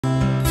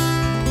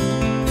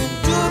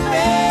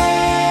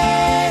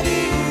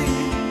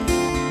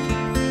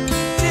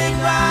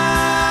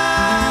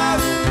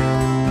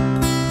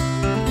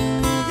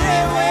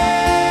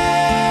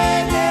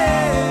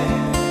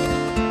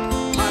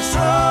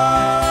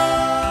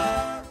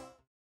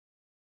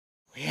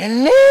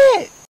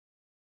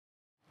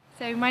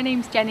So my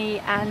name's Jenny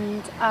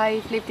and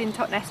I've lived in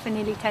Totnes for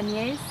nearly 10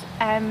 years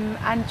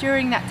and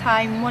during that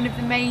time one of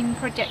the main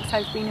projects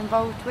I've been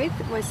involved with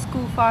was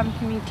school farm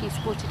community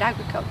supported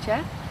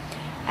agriculture.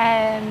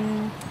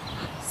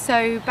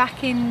 So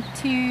back in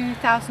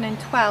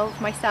 2012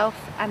 myself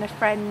and a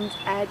friend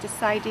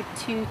decided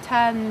to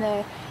turn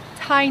the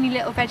tiny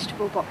little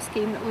vegetable box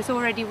scheme that was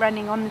already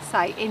running on the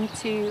site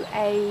into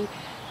a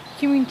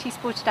community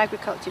supported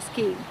agriculture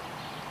scheme.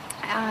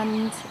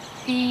 And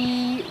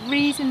the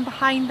reason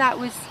behind that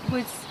was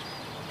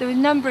there were a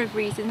number of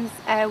reasons.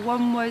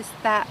 One was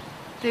that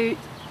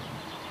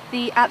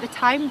at the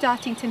time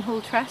Dartington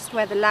Hall Trust,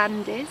 where the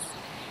land is,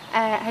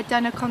 had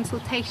done a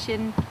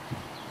consultation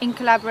in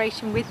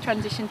collaboration with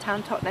Transition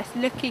Town Totnes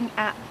looking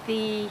at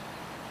the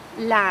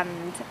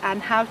land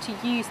and how to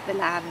use the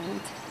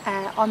land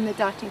on the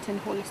Dartington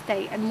Hall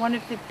estate, and one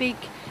of the big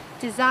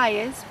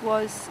desires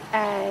was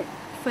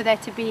for there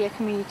to be a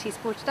community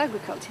supported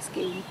agriculture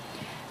scheme.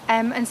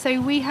 And so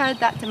we heard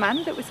that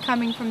demand that was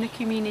coming from the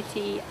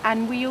community,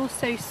 and we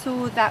also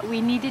saw that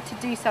we needed to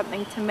do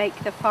something to make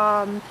the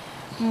farm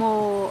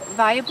more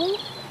viable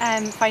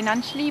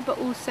financially, but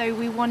also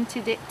we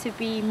wanted it to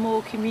be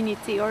more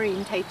community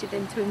orientated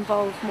and to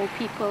involve more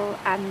people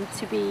and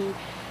to be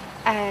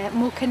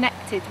more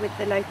connected with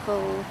the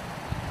local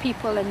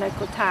people and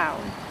local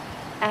town.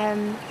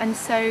 And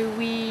so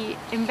we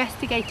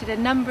investigated a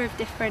number of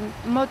different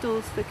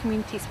models for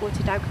community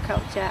supported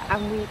agriculture,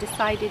 and we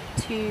decided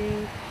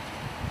to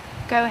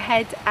go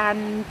ahead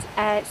and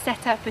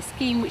set up a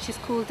scheme which is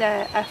called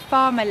a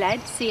farmer-led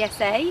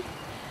CSA.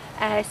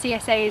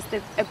 CSA is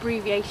the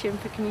abbreviation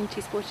for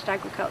community supported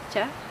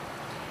agriculture,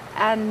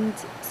 and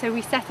so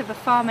we set up a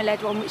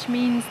farmer-led one, which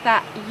means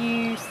that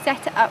you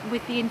set it up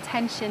with the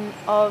intention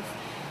of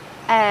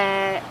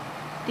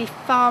the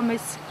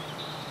farmers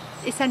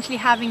essentially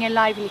having a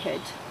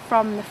livelihood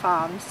from the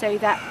farm, so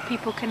that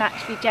people can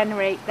actually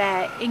generate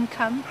their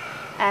income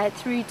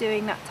through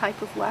doing that type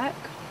of work.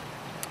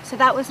 So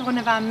that was one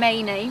of our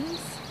main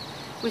aims,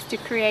 was to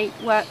create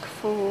work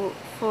for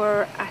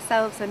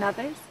ourselves and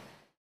others.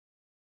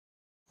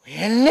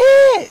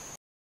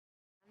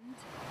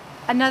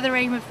 Another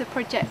aim of the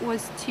project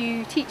was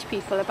to teach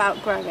people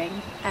about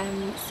growing.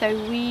 So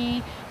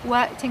we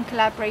worked in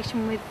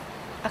collaboration with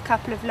a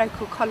couple of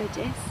local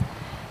colleges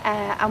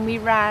and we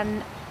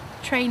ran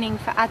training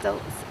for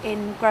adults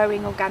in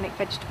growing organic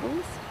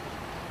vegetables.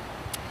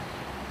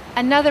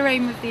 Another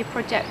aim of the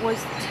project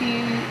was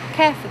to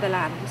care for the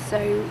land.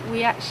 So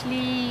we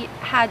actually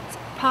had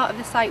part of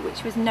the site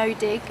which was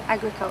no-dig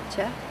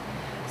agriculture.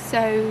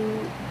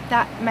 So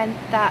that meant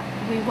that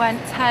we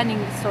weren't turning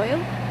the soil.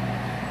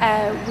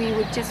 We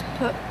would just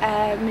put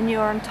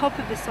manure on top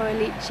of the soil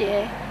each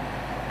year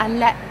and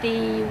let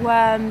the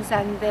worms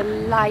and the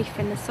life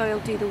in the soil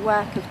do the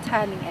work of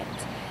turning it.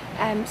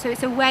 So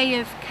it's a way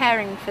of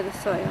caring for the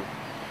soil.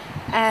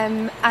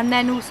 And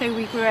then also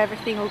we grew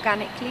everything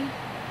organically.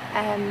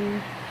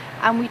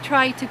 And we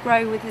tried to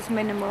grow with as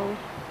minimal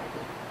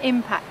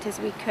impact as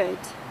we could.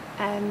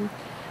 And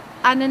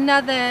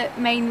another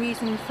main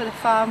reason for the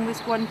farm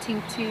was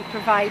wanting to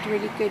provide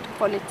really good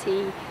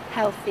quality,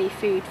 healthy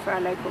food for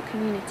our local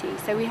community.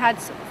 So we had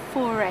sort of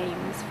four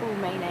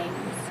main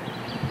aims.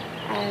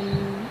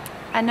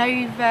 And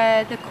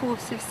over the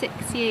course of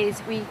 6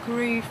 years we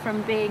grew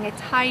from being a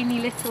tiny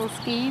little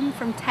scheme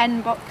from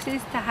 10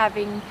 boxes to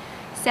having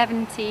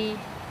 70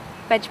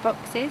 veg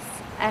boxes.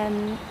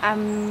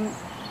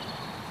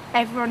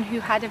 Everyone who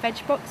had a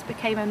veg box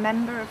became a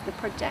member of the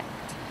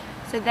project,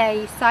 so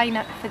they sign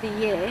up for the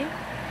year,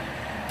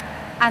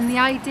 and the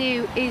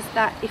idea is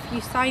that if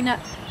you sign up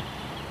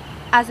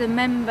as a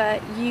member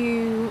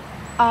you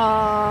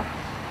are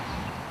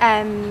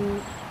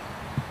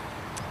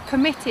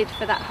committed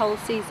for that whole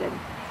season.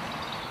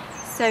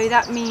 So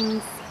that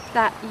means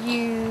that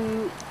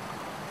you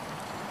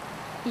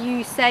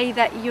say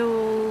that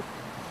you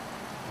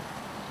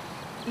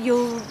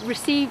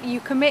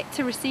commit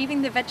to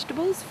receiving the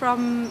vegetables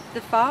from the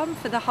farm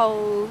for the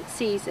whole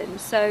season.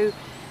 So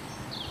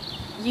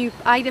you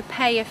either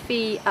pay a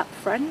fee up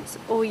front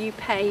or you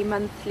pay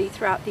monthly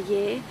throughout the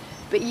year,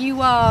 but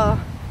you are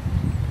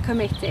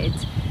committed.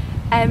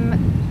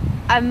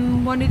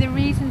 And one of the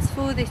reasons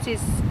for this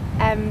is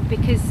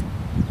because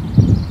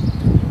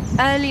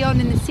early on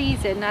in the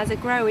season as a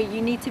grower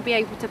you need to be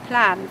able to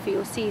plan for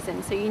your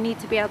season. So you need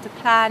to be able to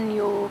plan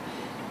your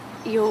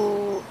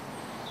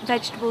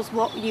vegetables,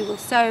 what you will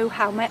sow,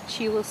 how much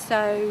you will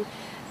sow,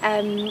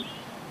 and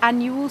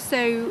you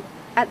also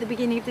at the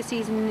beginning of the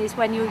season is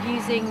when you're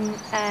using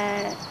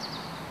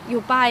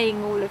you're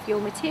buying all of your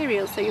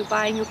materials, so you're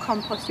buying your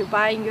compost, you're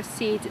buying your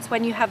seeds. It's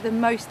when you have the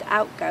most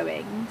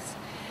outgoings,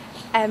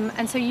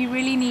 and so you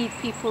really need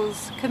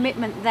people's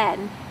commitment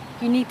then.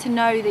 You need to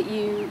know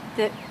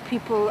that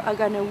people are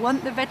going to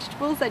want the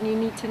vegetables, and you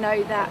need to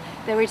know that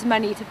there is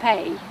money to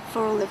pay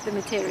for all of the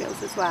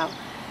materials as well.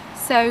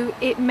 So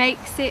it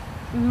makes it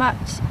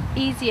much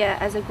easier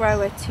as a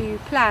grower to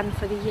plan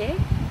for the year.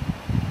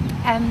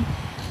 And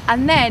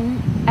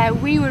then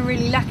we were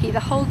really lucky.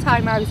 The whole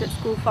time I was at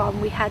School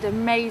Farm we had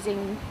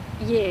amazing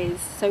years.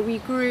 So we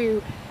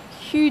grew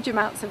huge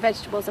amounts of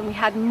vegetables, and we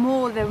had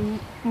more than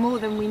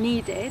we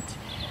needed,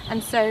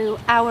 and so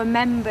our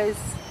members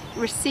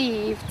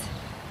received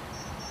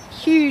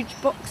huge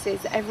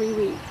boxes every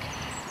week.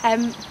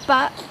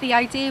 But the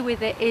idea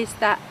with it is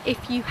that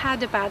if you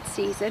had a bad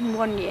season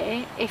one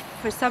year, if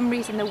for some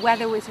reason the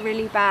weather was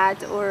really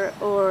bad, or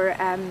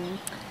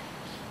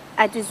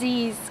a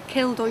disease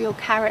killed all your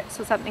carrots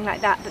or something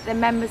like that, that the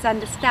members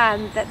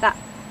understand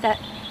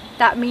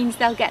that means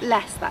they'll get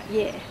less that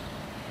year.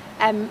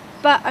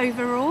 But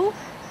overall,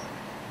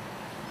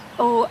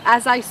 or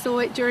as I saw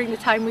it during the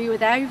time we were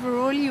there,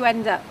 overall you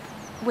end up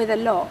with a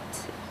lot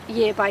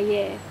year by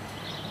year.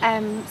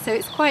 So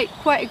it's quite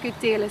a good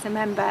deal as a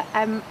member.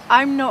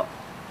 I'm not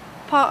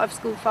part of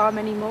School Farm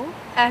anymore.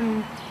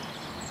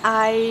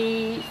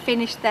 I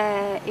finished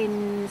there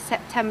in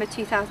September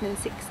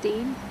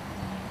 2016,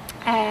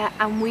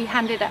 and we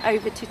handed it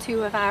over to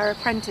 2 of our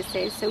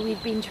apprentices. So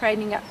we'd been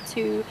training up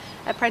 2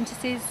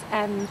 apprentices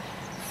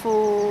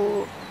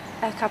for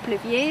a couple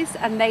of years,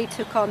 and they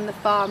took on the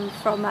farm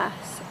from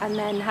us and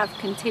then have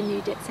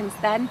continued it since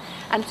then.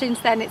 And since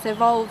then it's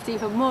evolved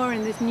even more,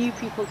 and there's new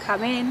people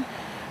come in.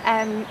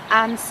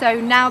 And so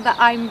now that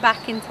I'm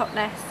back in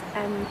Totnes,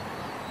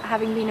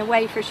 having been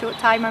away for a short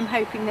time, I'm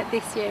hoping that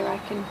this year I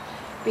can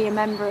be a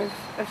member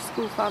of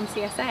School Farm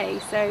CSA,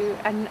 so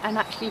and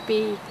actually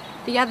be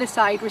the other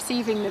side,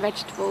 receiving the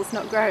vegetables,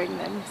 not growing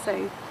them.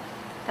 So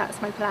that's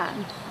my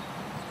plan.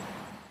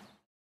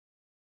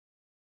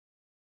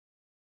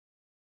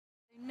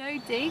 No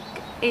dig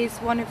is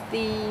one of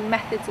the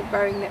methods of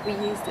growing that we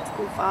used at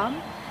School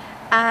Farm,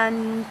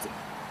 and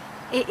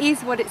it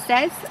is what it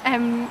says.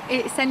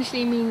 It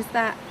essentially means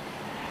that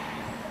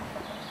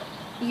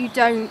you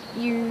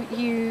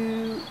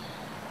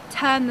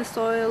turn the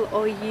soil,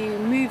 or you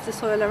move the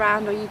soil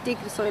around, or you dig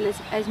the soil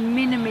as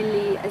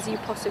minimally as you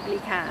possibly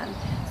can.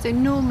 So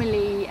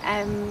normally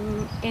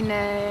in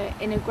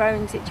a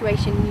growing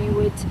situation you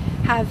would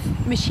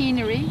have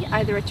machinery,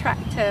 either a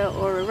tractor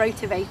or a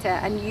rotavator,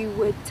 and you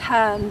would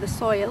turn the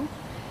soil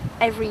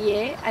every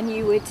year, and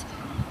you would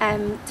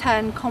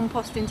turn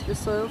compost into the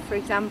soil, for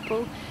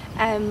example.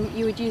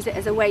 You would use it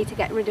as a way to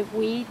get rid of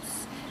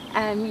weeds.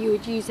 You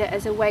would use it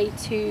as a way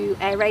to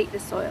aerate the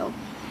soil.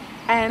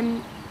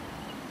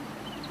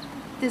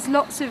 There's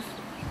lots of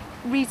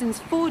reasons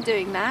for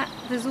doing that.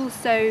 There's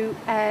also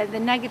the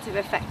negative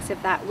effects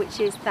of that, which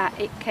is that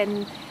it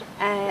can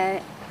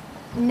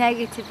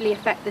negatively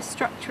affect the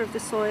structure of the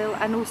soil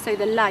and also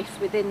the life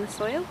within the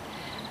soil.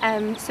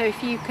 So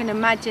if you can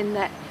imagine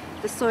that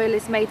the soil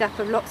is made up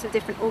of lots of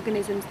different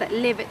organisms that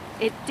live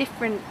at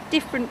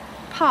different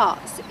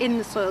parts in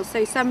the soil.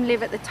 So some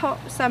live at the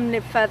top, some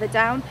live further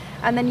down,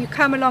 and then you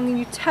come along and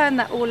you turn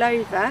that all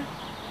over,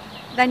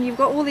 then you've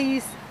got all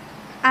these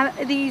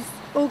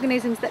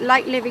organisms that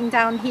like living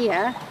down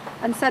here,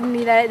 and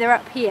suddenly they're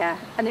up here,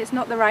 and it's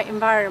not the right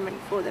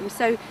environment for them.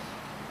 So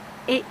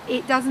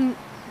it doesn't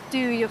do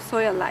your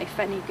soil life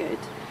any good.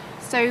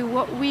 So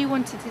what we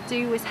wanted to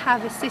do was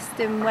have a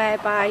system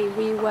whereby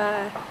we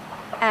were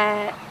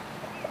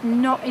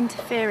not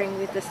interfering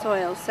with the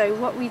soil. So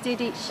what we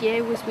did each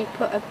year was we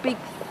put a big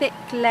thick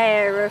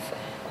layer of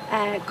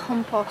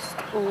compost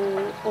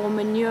or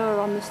manure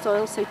on the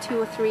soil, so 2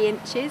 or 3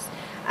 inches,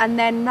 and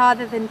then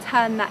rather than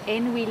turn that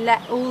in, we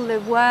let all the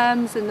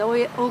worms and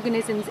the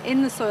organisms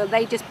in the soil,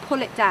 they just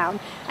pull it down.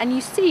 And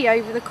you see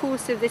over the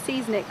course of the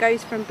season it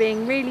goes from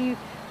being really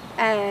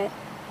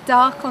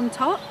dark on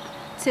top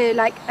to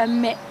like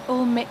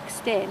all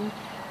mixed in,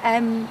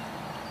 and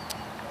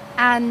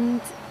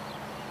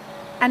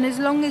as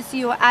long as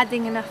you're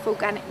adding enough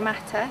organic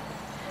matter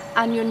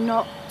and you're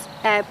not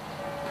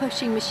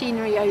pushing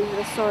machinery over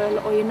the soil,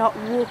 or you're not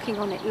walking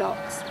on it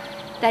lots,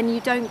 then you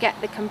don't get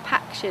the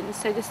compaction,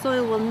 so the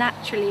soil will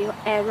naturally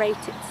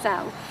aerate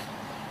itself.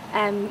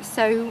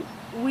 So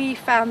we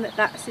found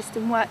that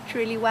system worked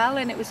really well,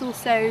 and it was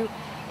also,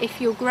 if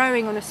you're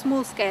growing on a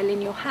small scale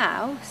in your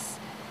house,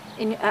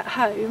 at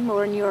home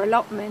or in your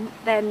allotment,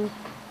 then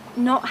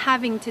not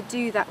having to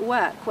do that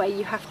work where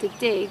you have to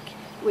dig,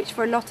 which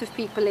for a lot of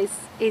people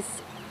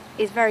is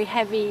very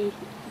heavy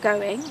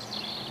going.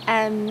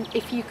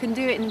 If you can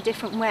do it in a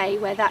different way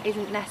where that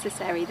isn't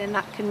necessary, then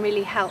that can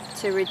really help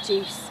to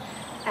reduce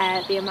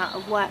the amount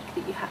of work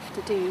that you have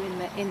to do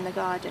in the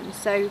garden.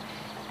 So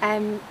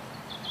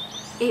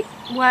it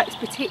works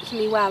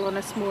particularly well on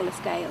a smaller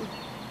scale.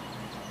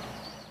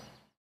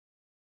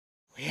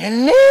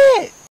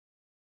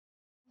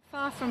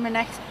 Far from an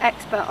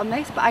expert on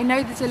this, but I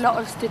know there's a lot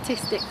of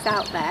statistics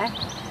out there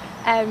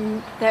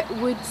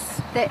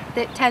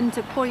that tend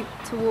to point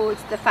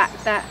towards the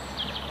fact that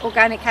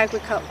organic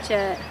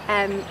agriculture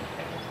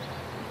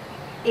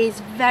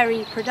is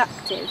very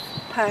productive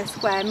per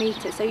square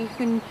metre. So you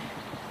can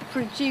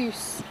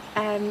produce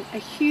a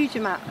huge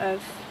amount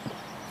of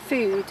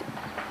food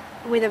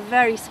with a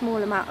very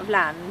small amount of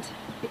land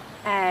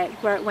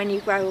when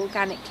you grow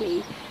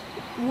organically.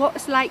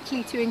 What's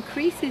likely to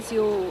increase is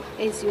your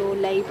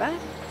labour.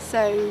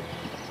 So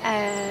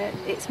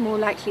it's more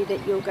likely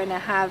that you're going to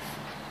have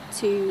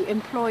to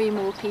employ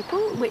more people,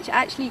 which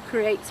actually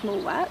creates more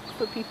work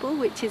for people,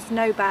 which is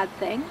no bad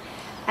thing.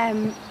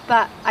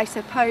 But I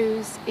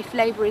suppose if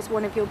labour is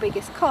one of your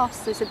biggest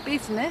costs as a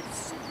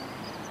business,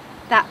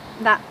 that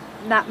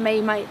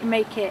may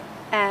make it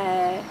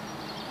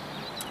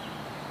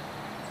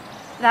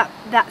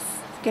that's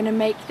going to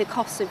make the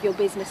costs of your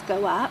business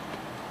go up,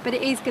 but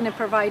it is going to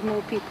provide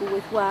more people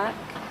with work.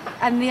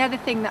 And the other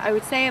thing that I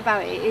would say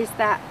about it is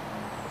that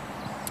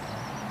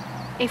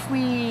if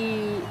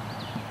we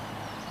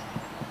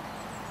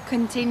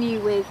continue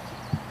with,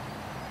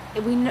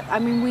 we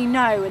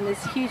know, and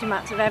there's huge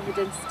amounts of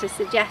evidence to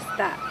suggest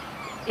that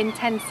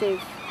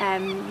intensive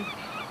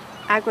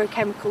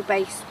agrochemical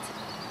based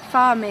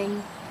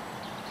farming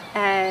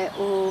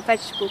or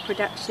vegetable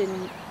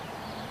production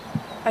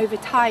over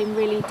time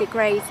really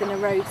degrades and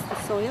erodes the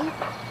soil,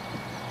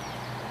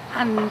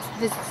 and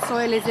the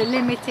soil is in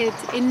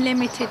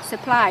limited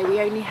supply. We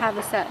only have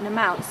a certain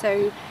amount,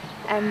 so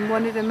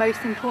one of the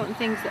most important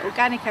things that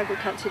organic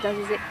agriculture does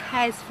is it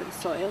cares for the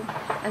soil,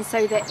 and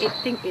so that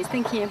it's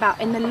thinking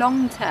about in the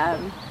long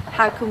term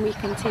how can we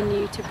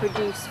continue to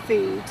produce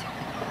food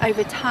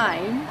over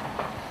time,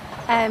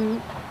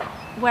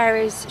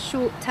 whereas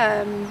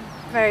short-term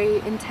very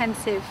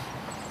intensive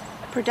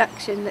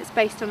production that's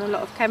based on a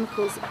lot of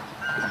chemicals,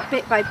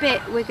 bit by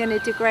bit we're going to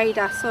degrade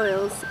our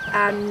soils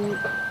and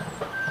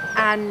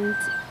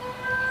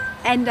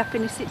end up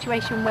in a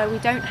situation where we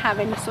don't have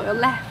any soil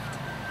left.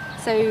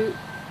 So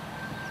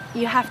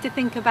you have to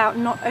think about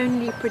not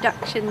only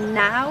production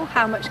now,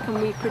 how much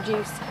can we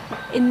produce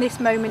in this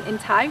moment in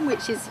time,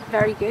 which is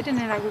very good in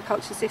an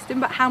agricultural system,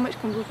 but how much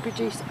can we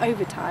produce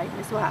over time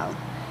as well.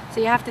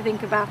 So you have to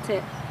think about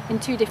it in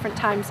two different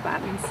time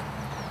spans.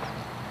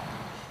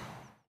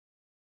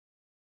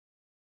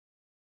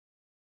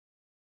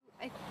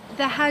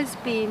 There has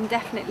been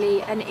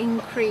definitely an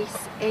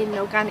increase in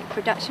organic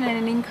production and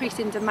an increase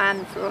in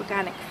demand for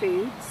organic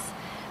foods.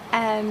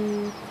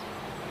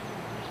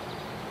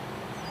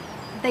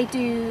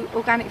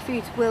 Organic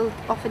foods will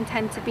often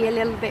tend to be a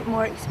little bit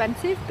more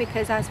expensive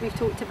because, as we've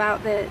talked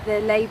about,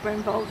 the labour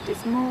involved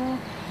is more,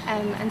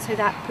 and so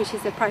that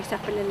pushes the price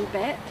up a little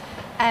bit.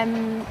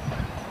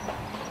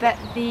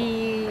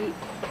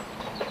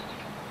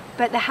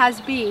 But there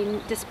has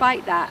been,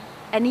 despite that,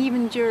 and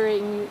even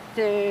during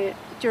a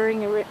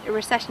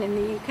recession in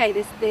the UK,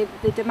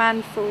 the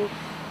demand for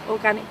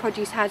organic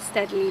produce has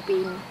steadily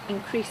been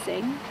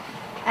increasing,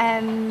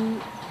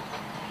 and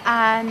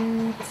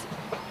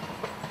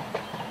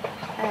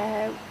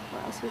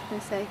what else was I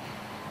going to say?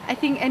 I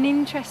think an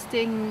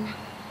interesting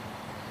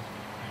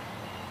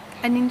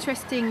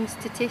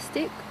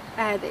statistic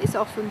that is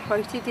often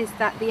quoted is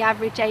that the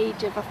average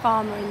age of a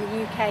farmer in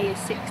the UK is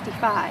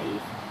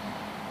 65.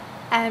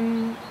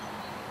 And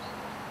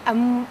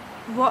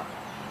what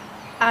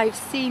I've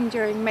seen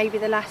during maybe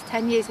the last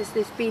 10 years is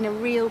there's been a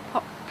real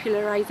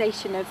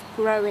popularisation of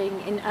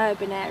growing in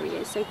urban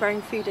areas, so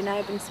growing food in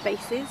urban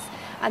spaces,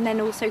 and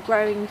then also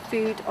growing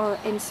food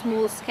in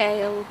small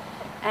scale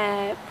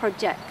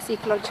projects,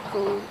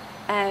 ecological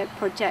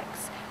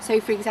projects. So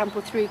for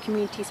example through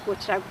community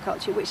supported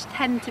agriculture, which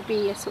tend to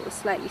be a sort of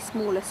slightly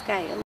smaller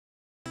scale.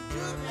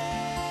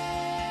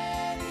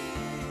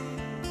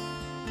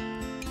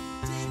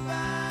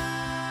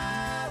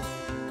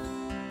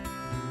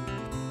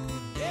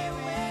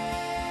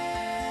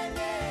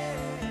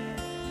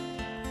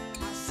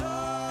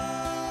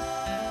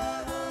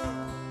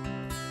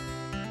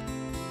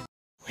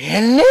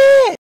 Hello!